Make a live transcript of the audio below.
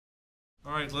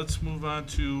right, let's move on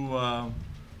to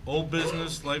old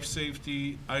business, life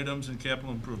safety items, and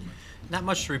capital improvement. Not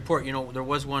much to report. You know, there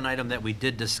was one item that we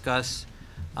did discuss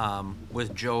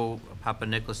with Joe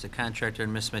Papa-Nicholas, the contractor,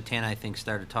 and Miss Smetana, I think,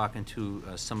 started talking to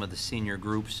some of the senior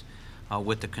groups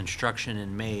with the construction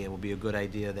in May. It will be a good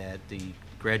idea that the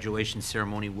graduation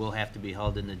ceremony will have to be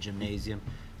held in the gymnasium.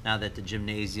 Now that the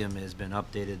gymnasium has been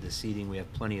updated, the seating, we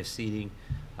have plenty of seating.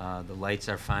 The lights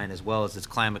are fine, as well as it's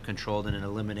climate controlled, and it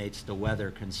eliminates the weather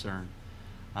concern.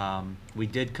 We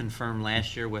did confirm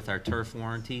last year with our turf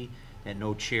warranty that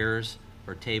no chairs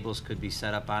or tables could be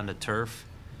set up on the turf,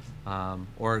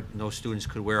 or no students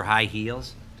could wear high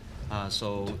heels.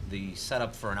 So the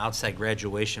setup for an outside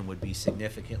graduation would be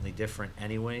significantly different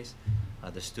anyways.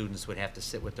 The students would have to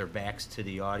sit with their backs to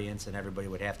the audience, and everybody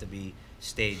would have to be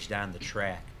staged on the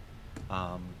track.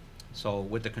 So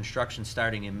with the construction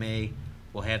starting in May,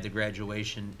 we'll have the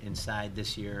graduation inside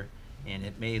this year, and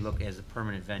it may look as a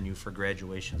permanent venue for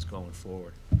graduations going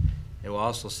forward. It will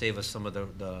also save us some of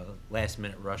the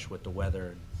last-minute rush with the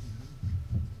weather.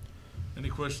 Any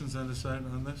questions on this side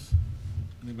on this?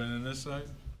 Anybody on this side?